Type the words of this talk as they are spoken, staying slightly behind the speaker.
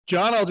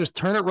John, I'll just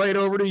turn it right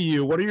over to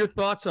you. What are your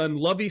thoughts on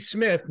Lovie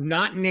Smith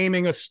not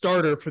naming a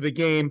starter for the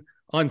game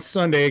on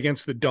Sunday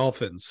against the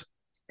Dolphins?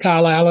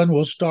 Kyle Allen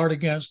will start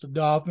against the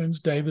Dolphins.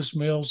 Davis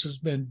Mills has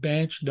been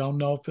benched. Don't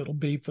know if it'll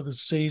be for the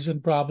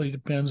season. Probably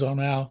depends on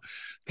how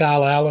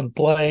Kyle Allen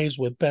plays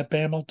with Pep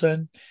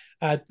Hamilton.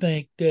 I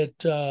think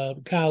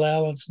that Kyle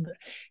Allen's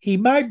he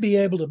might be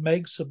able to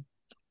make some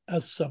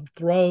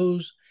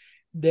throws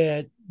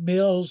that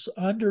Mills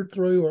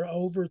underthrew or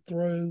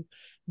overthrew.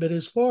 But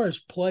as far as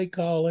play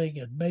calling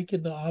and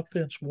making the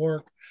offense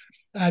work,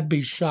 I'd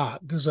be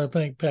shocked because I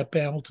think Pep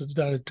Hamilton's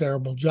done a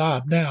terrible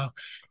job. Now,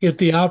 if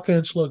the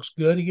offense looks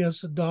good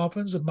against the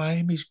Dolphins and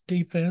Miami's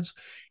defense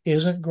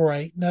isn't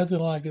great, nothing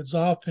like its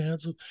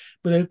offense,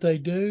 but if they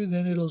do,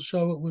 then it'll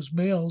show it was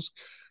Mills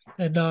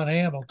and not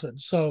Hamilton.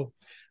 So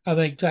I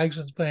think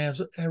Texans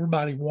fans,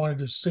 everybody wanted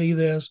to see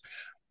this.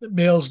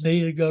 Mills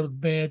needed to go to the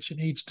bench and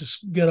needs to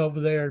get over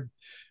there and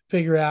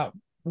figure out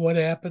what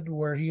happened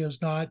where he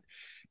has not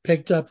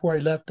picked up where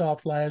he left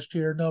off last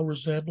year. No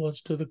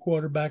resemblance to the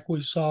quarterback we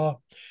saw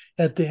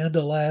at the end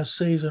of last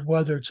season,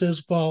 whether it's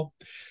his fault,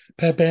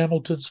 Pep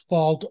Hamilton's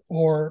fault,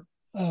 or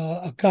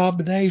a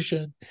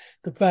combination.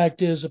 The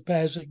fact is the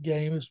passing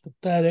game is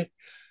pathetic.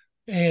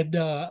 And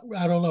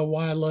I don't know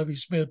why Lovie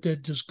Smith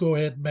didn't just go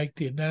ahead and make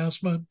the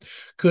announcement.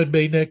 Could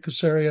be Nick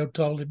Caserio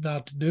told him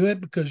not to do it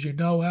because you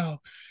know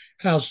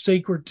how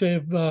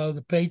secretive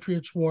the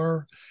Patriots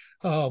were,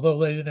 although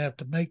they didn't have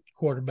to make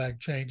quarterback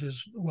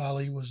changes while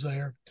he was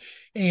there.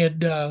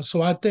 And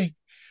so I think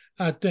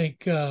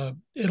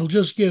it'll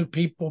just give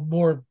people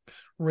more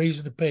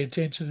reason to pay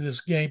attention to this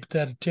game, but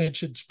that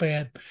attention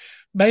span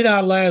may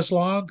not last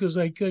long because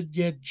they could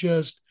get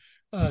just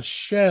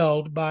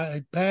shelled by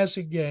a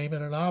passing game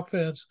and an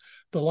offense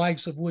the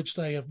likes of which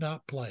they have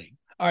not played.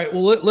 All right,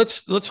 well,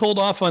 let's hold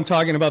off on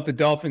talking about the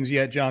Dolphins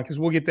yet, John, because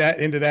we'll get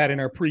into that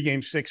in our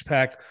pregame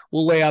six-pack.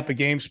 We'll lay out the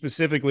game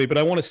specifically, but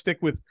I want to stick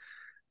with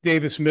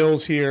Davis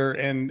Mills here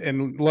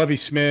and Lovie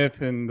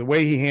Smith and the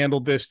way he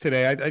handled this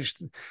today. I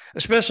just,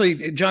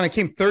 especially, John, it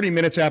came 30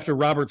 minutes after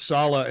Robert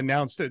Saleh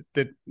announced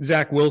that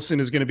Zach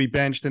Wilson is going to be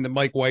benched and that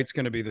Mike White's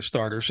going to be the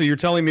starter. So you're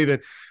telling me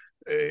that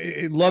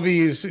Lovie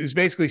is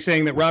basically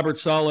saying that Robert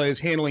Saleh is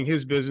handling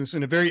his business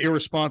in a very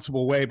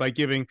irresponsible way by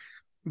giving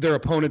their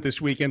opponent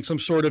this weekend some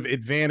sort of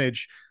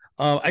advantage.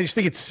 I just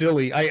think it's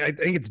silly. I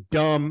think it's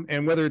dumb.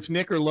 And whether it's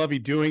Nick or Lovie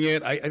doing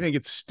it, I think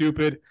it's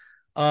stupid.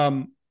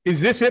 Is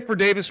this it for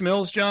Davis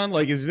Mills, John?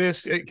 Like, is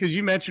this, because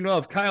you mentioned, well,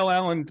 if Kyle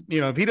Allen,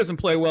 if he doesn't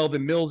play well,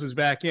 then Mills is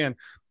back in.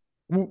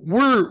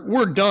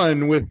 We're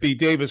done with the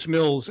Davis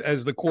Mills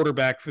as the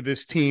quarterback for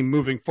this team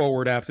moving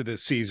forward after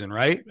this season,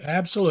 right?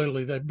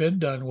 Absolutely. They've been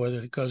done with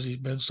it because he's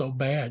been so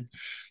bad.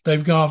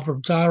 They've gone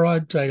from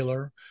Tyrod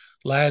Taylor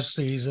last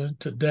season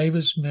to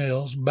Davis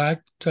Mills,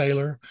 back to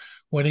Taylor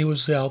when he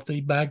was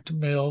healthy, back to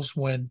Mills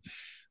when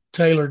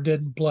Taylor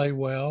didn't play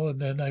well,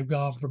 and then they've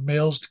gone from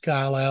Mills to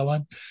Kyle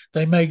Allen.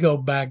 They may go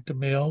back to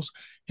Mills,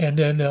 and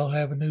then they'll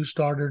have a new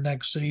starter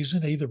next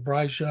season, either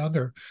Bryce Young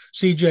or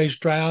C.J.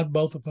 Stroud,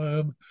 both of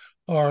whom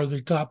are the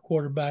top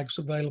quarterbacks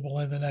available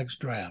in the next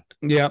draft.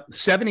 Yeah,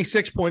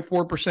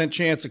 76.4%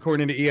 chance,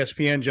 according to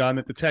ESPN, John,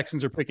 that the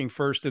Texans are picking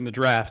first in the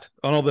draft.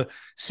 On all the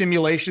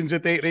simulations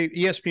that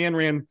ESPN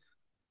ran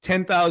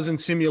 10,000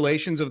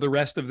 simulations of the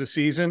rest of the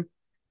season,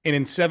 and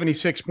in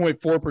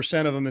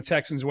 76.4% of them, the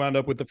Texans wound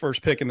up with the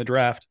first pick in the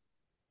draft.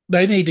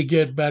 They need to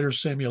get better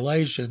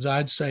simulations.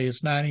 I'd say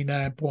it's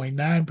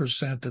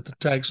 99.9% that the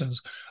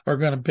Texans are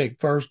going to pick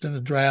first in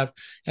the draft,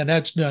 and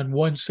that's done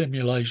one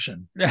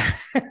simulation.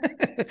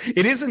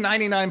 It is a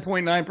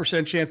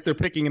 99.9% chance they're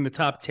picking in the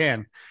top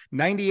 10,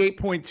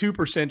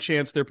 98.2%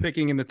 chance they're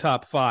picking in the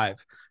top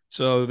 5.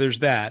 So there's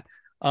that.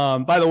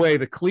 By the way,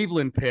 the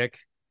Cleveland pick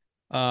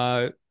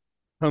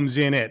comes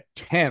in at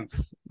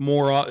 10th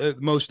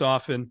most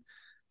often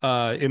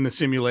in the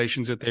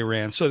simulations that they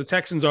ran. So the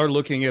Texans are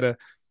looking at a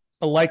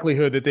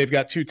likelihood that they've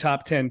got 2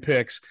 top 10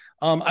 picks.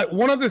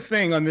 One other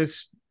thing on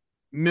this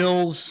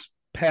Mills,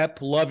 Pep,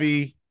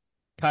 Lovie,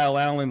 Kyle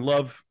Allen,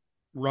 Love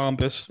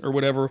rhombus or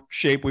whatever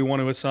shape we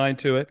want to assign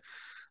to it.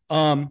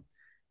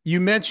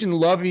 You mentioned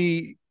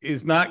Lovie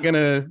is not going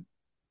to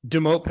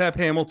demote Pep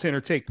Hamilton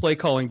or take play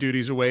calling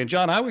duties away. And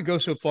John, I would go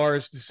so far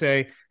as to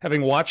say,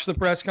 having watched the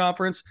press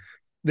conference,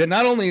 that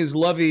not only is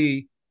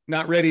Lovie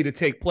not ready to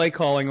take play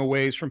calling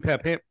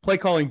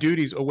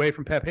duties away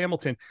from Pep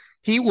Hamilton,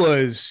 he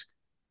was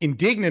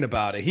indignant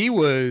about it. He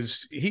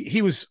was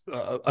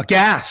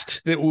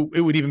aghast that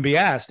it would even be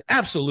asked.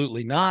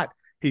 Absolutely not,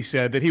 he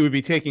said, that he would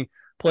be taking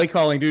play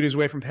calling duties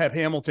away from Pep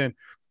Hamilton.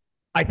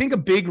 I think a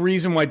big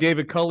reason why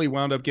David Culley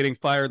wound up getting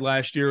fired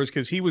last year was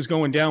because he was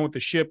going down with the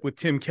ship with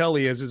Tim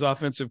Kelly as his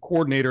offensive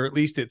coordinator, at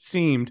least it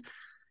seemed.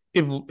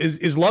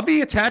 Is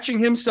Lovie attaching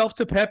himself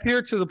to Pep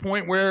here to the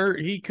point where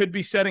he could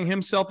be setting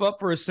himself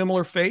up for a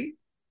similar fate?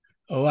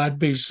 Oh, I'd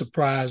be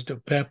surprised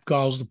if Pep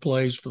calls the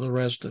plays for the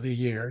rest of the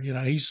year.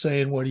 He's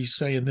saying what he's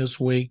saying this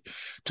week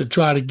to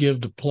try to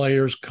give the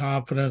players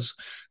confidence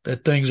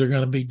that things are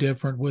going to be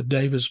different with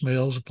Davis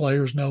Mills. The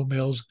players know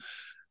Mills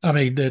I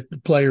mean, that the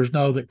players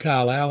know that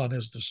Kyle Allen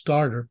is the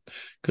starter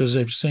because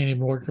they've seen him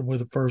working with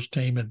the first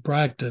team in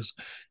practice.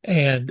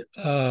 And,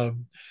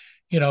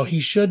 he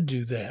should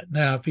do that.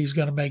 Now, if he's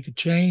going to make a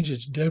change,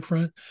 it's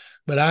different.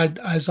 But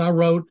as I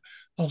wrote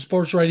on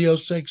Sports Radio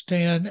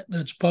 610,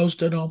 that's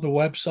posted on the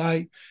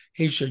website,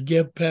 he should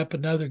give Pep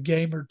another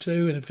game or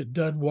two. And if it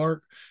doesn't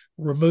work,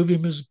 remove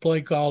him as a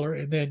play caller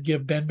and then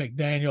give Ben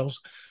McDaniels,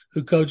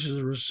 who coaches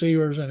the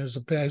receivers and is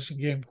a passing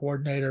game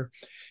coordinator,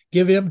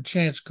 give him a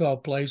chance to call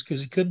plays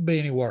because he couldn't be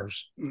any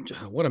worse.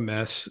 What a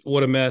mess.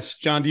 What a mess.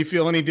 John, do you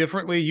feel any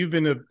differently?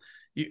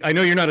 I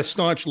know you're not a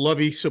staunch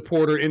Lovie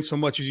supporter in so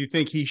much as you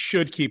think he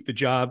should keep the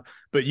job,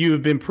 but you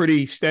have been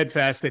pretty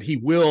steadfast that he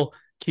will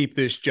keep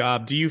this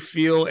job. Do you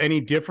feel any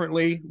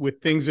differently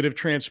with things that have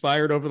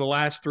transpired over the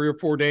last 3 or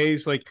 4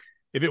 days? Like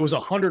if it was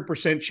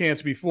 100%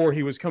 chance before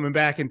he was coming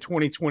back in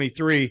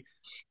 2023,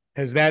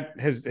 has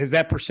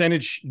that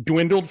percentage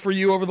dwindled for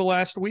you over the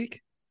last week?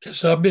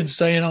 So I've been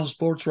saying on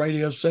Sports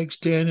Radio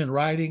 610 and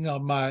writing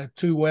on my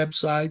 2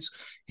 websites,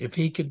 if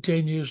they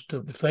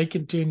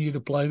continue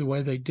to play the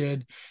way they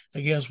did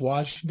against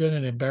Washington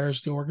and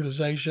embarrass the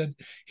organization,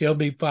 he'll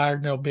be fired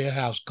and there'll be a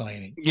house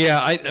cleaning.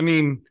 Yeah, I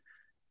mean,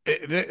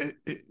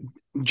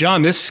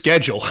 John, this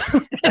schedule,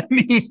 I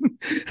mean,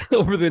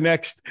 over the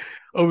next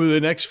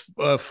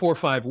 4 or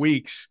 5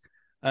 weeks,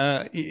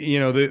 the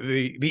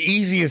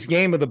easiest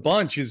game of the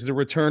bunch is the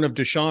return of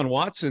Deshaun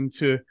Watson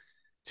to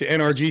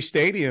NRG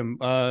Stadium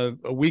a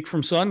week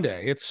from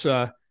Sunday. It's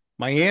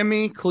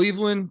Miami,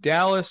 Cleveland,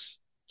 Dallas,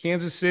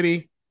 Kansas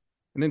City,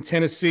 and then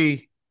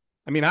Tennessee.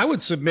 I mean, I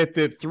would submit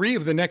that 3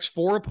 of the next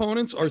 4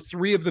 opponents are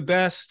 3 of the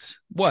best,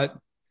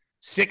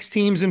 6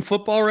 teams in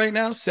football right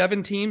now,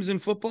 7 teams in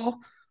football.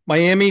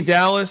 Miami,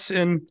 Dallas,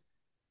 and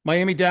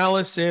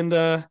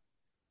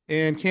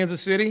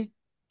Kansas City.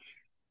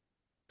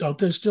 Don't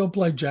they still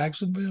play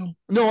Jacksonville?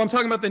 No, I'm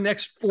talking about the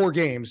next 4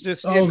 games.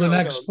 The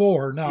next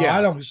 4. No, yeah.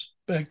 I don't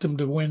expect them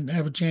to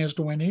have a chance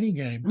to win any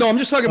game. No, I'm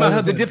just talking about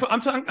how the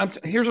different.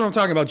 Here's what I'm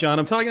talking about, John.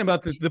 I'm talking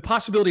about the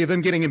possibility of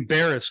them getting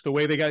embarrassed the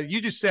way they got.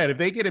 You just said if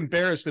they get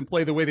embarrassed and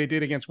play the way they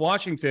did against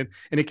Washington,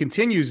 and it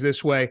continues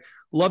this way,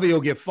 Lovie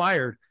will get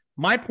fired.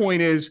 My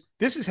point is,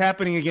 this is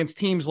happening against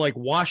teams like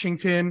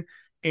Washington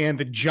and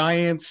the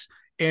Giants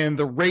and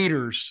the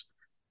Raiders.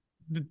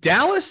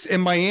 Dallas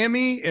and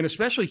Miami, and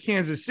especially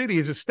Kansas City,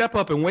 is a step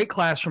up in weight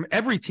class from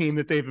every team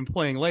that they've been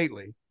playing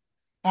lately.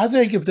 I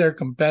think if they're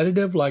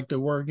competitive like they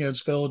were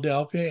against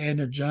Philadelphia and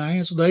the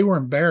Giants, they were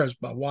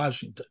embarrassed by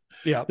Washington.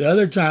 Yeah. The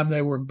other time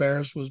they were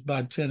embarrassed was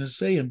by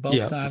Tennessee, and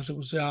both times it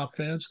was the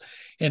offense,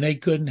 and they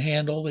couldn't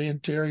handle the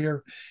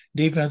interior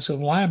defensive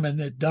linemen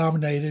that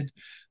dominated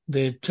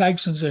the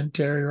Texans'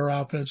 interior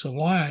offensive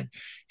line.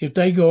 If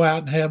they go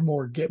out and have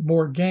more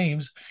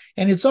games,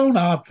 and it's on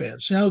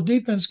offense.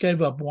 Defense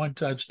gave up 1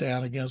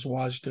 touchdown against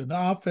Washington.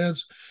 The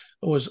offense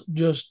was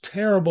just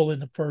terrible in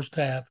the first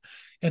half,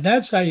 and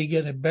that's how you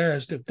get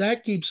embarrassed. If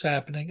that keeps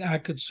happening, I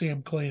could see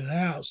them cleaning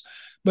house.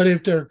 But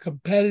if they're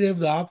competitive,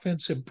 the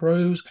offense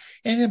improves,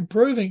 and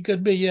improving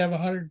could be you have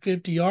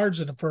 150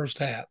 yards in the first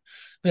half,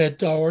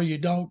 or you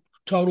don't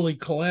totally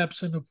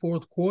collapse in the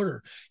fourth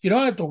quarter. You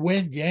don't have to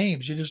win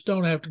games. You just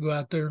don't have to go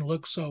out there and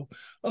look so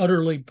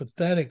utterly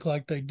pathetic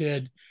like they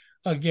did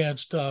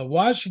against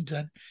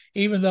Washington,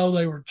 even though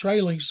they were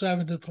trailing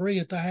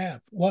 7-3 at the half.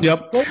 What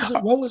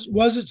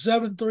was it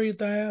 7-3 at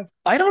the half?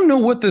 I don't know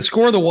what the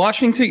score of the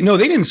Washington. No,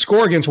 they didn't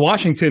score against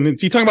Washington. Are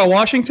you talking about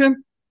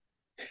Washington?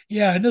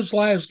 Yeah, in this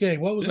last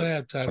game, what was the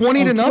halftime?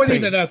 20-0.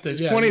 20-0.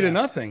 Yeah,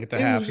 20-0 at the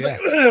half.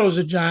 It was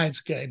a Giants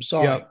game.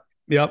 Sorry.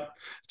 Yep.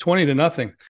 20-0.